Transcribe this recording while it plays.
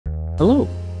Hello,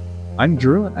 I'm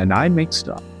Drew and I make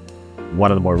stuff. One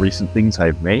of the more recent things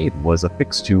I've made was a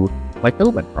fix to my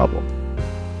filament problem.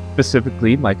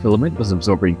 Specifically, my filament was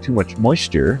absorbing too much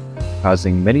moisture,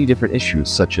 causing many different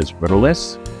issues such as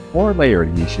brittleness, poor layer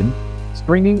adhesion,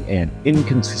 stringing, and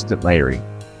inconsistent layering.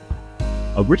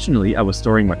 Originally, I was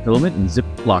storing my filament in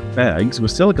Ziploc bags with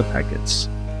silica packets.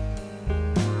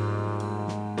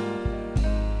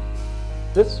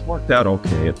 This worked out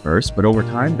okay at first, but over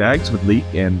time bags would leak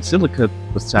and silica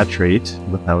would saturate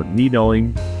without me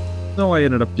knowing, so I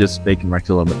ended up just baking my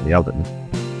filament in the oven.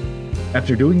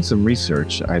 After doing some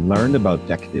research, I learned about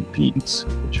decadent beads,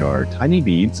 which are tiny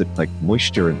beads that collect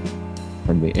moisture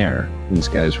from the air, these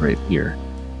guys right here.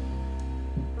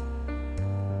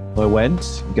 So I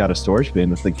went and got a storage bin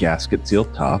with a gasket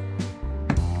sealed top.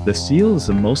 The seal is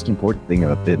the most important thing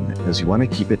in a bin, as you want to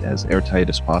keep it as airtight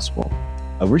as possible.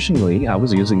 Originally, I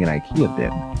was using an IKEA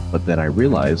bin, but then I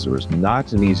realized there was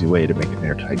not an easy way to make an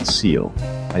airtight seal.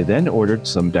 I then ordered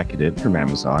some decadent from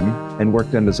Amazon and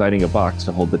worked on designing a box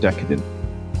to hold the decadent.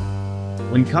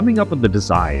 When coming up with the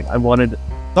design, I wanted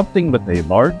something with a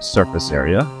large surface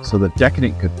area so the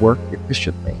decadent could work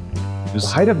efficiently. The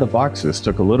height of the boxes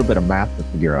took a little bit of math to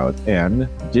figure out and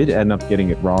did end up getting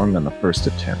it wrong on the first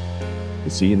attempt. You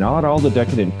see, not all the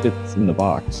decadent fits in the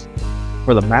box.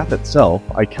 For the math itself,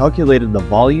 I calculated the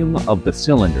volume of the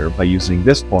cylinder by using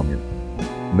this formula,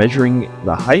 measuring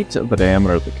the height of the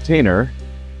diameter of the container,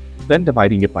 then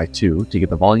dividing it by 2 to get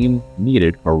the volume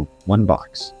needed for one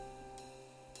box.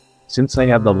 Since I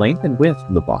have the length and width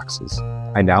of the boxes,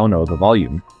 I now know the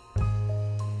volume.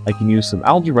 I can use some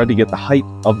algebra to get the height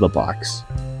of the box.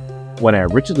 When I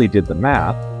originally did the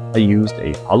math, I used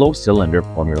a hollow cylinder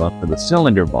formula for the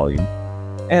cylinder volume,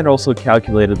 and also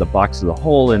calculated the box as a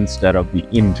whole instead of the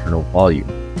internal volume.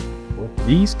 With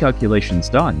these calculations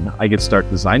done, I could start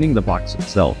designing the box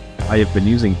itself. I have been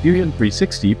using Fusion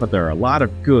 360, but there are a lot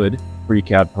of good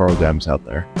FreeCAD programs out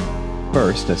there.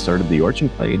 First, I started the origin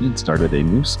plane and started a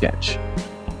new sketch.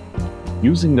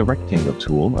 Using the rectangle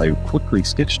tool, I quickly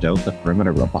sketched out the perimeter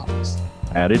of the box,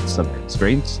 added some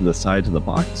constraints to the sides of the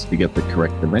box to get the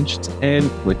correct dimensions, and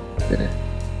clicked finish.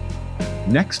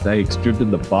 Next, I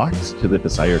extruded the box to the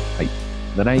desired height.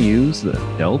 Then I used the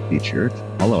gel feature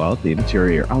to hollow out the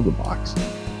interior of the box.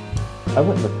 I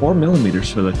went with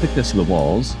 4mm for the thickness of the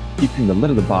walls, keeping the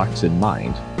lid of the box in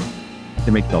mind.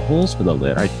 To make the holes for the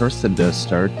lid, I first had to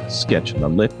start sketching the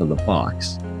lid of the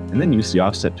box, and then use the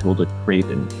offset tool to create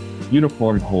a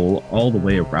uniform hole all the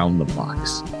way around the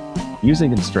box.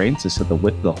 Using constraints, I set the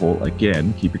width of the hole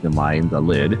again, keeping in mind the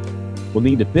lid will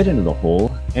need to fit into the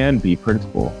hole and be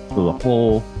printable, so the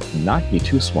hole not be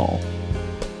too small.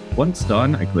 Once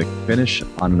done, I click finish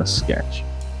on the sketch.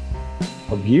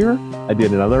 From here, I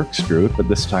did another extrude, but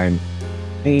this time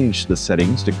changed the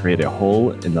settings to create a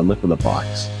hole in the lip of the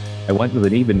box. I went with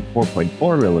an even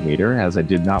 4.4mm as I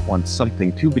did not want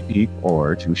something too deep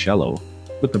or too shallow.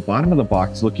 With the bottom of the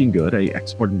box looking good, I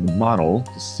exported the model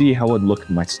to see how it would look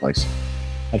in my slicer.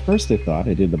 At first I thought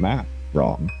I did the math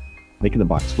wrong, making the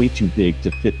box way too big to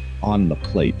fit on the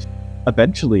plate.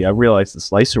 Eventually, I realized the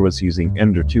slicer was using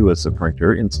Ender 2 as the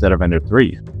printer instead of Ender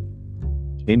 3.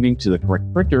 Changing to the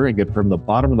correct printer, I confirmed the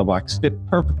bottom of the box fit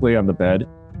perfectly on the bed,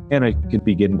 and I could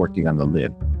begin working on the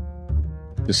lid.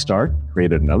 To start,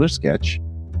 created another sketch,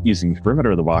 using the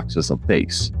perimeter of the box as a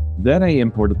base. Then I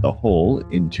imported the hole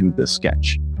into the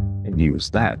sketch, and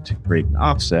used that to create an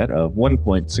offset of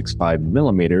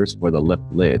 1.65mm for the lip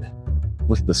lid.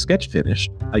 With the sketch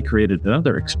finished, I created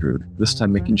another extrude, this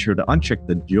time making sure to uncheck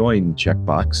the join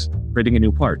checkbox, creating a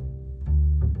new part.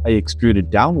 I extruded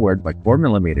downward by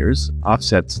 4mm,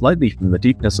 offset slightly from the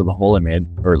deepness of the hole I made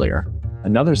earlier.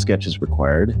 Another sketch is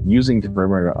required, using the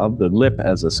perimeter of the lip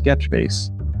as a sketch base.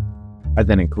 I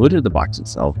then included the box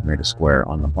itself, made a square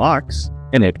on the box,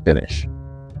 and hit finish.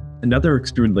 Another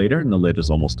extrude later and the lid is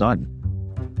almost done.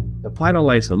 To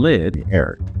finalize the lid,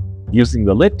 aired. Using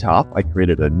the lid top, I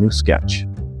created a new sketch.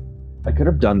 I could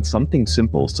have done something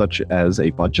simple such as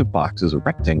a bunch of boxes or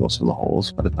rectangles for the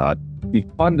holes, but I thought it'd be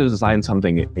fun to design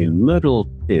something a little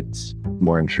bit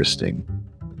more interesting.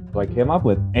 So I came up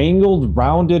with angled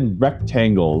rounded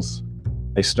rectangles.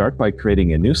 I start by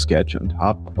creating a new sketch on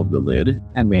top of the lid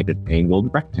and made an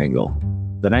angled rectangle.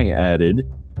 Then I added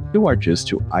 2 arches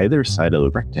to either side of the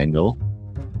rectangle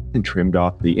and trimmed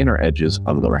off the inner edges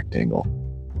of the rectangle.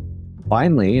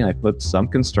 Finally, I put some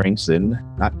constraints in,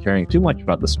 not caring too much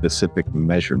about the specific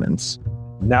measurements.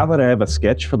 Now that I have a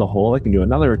sketch for the hole, I can do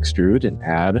another extrude and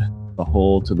add the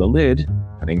hole to the lid,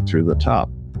 cutting through the top.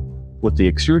 With the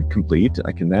extrude complete,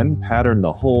 I can then pattern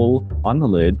the hole on the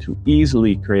lid to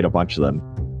easily create a bunch of them.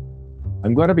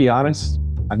 I'm going to be honest,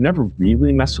 I've never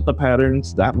really messed with the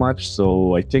patterns that much,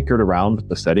 so I tinkered around with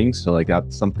the settings till I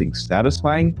got something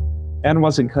satisfying and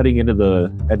wasn't cutting into the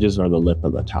edges or the lip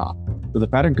of the top. With the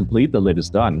pattern complete, the lid is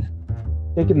done.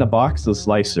 Taking the box, the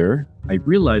slicer, I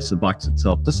realized the box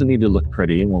itself doesn't need to look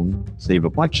pretty and will save a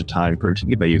bunch of time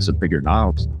printing if I use a bigger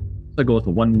nozzle. So I go with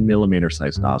a 1mm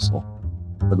size nozzle.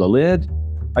 For the lid,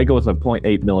 I go with a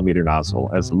 0.8mm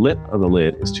nozzle, as the lip of the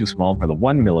lid is too small for the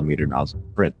 1mm nozzle to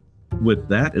print. With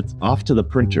that, it's off to the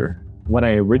printer. When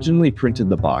I originally printed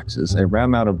the boxes, I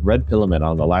ran out of red filament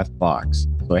on the last box,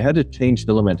 so I had to change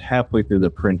filament halfway through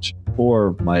the print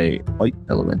for my white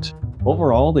filament.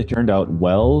 Overall, they turned out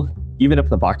well, even if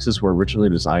the boxes were originally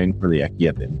designed for the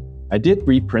IKEA bin. I did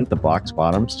reprint the box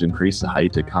bottoms to increase the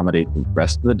height to accommodate the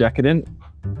rest of the decadent.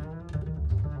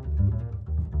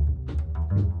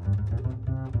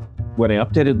 When I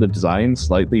updated the design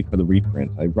slightly for the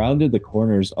reprint, I rounded the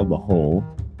corners of the hole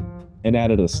and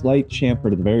added a slight chamfer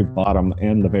to the very bottom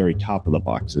and the very top of the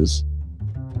boxes.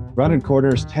 Rounded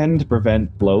corners tend to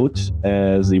prevent bloat,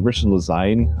 as the original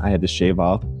design I had to shave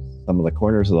off some of the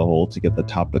corners of the hole to get the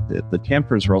top of it. The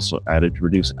chamfers were also added to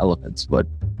reduce elements, but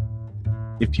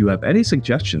if you have any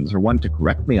suggestions or want to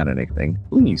correct me on anything,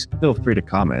 please feel free to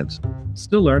comment.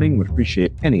 Still learning, would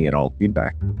appreciate any and all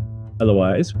feedback.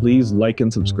 Otherwise, please like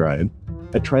and subscribe.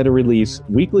 I try to release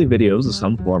weekly videos of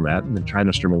some format and try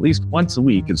to stream at least once a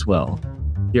week as well.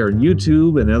 Here on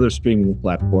YouTube and other streaming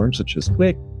platforms such as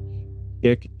Twitch,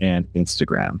 Kick, and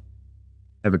Instagram.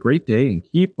 Have a great day and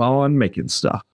keep on making stuff.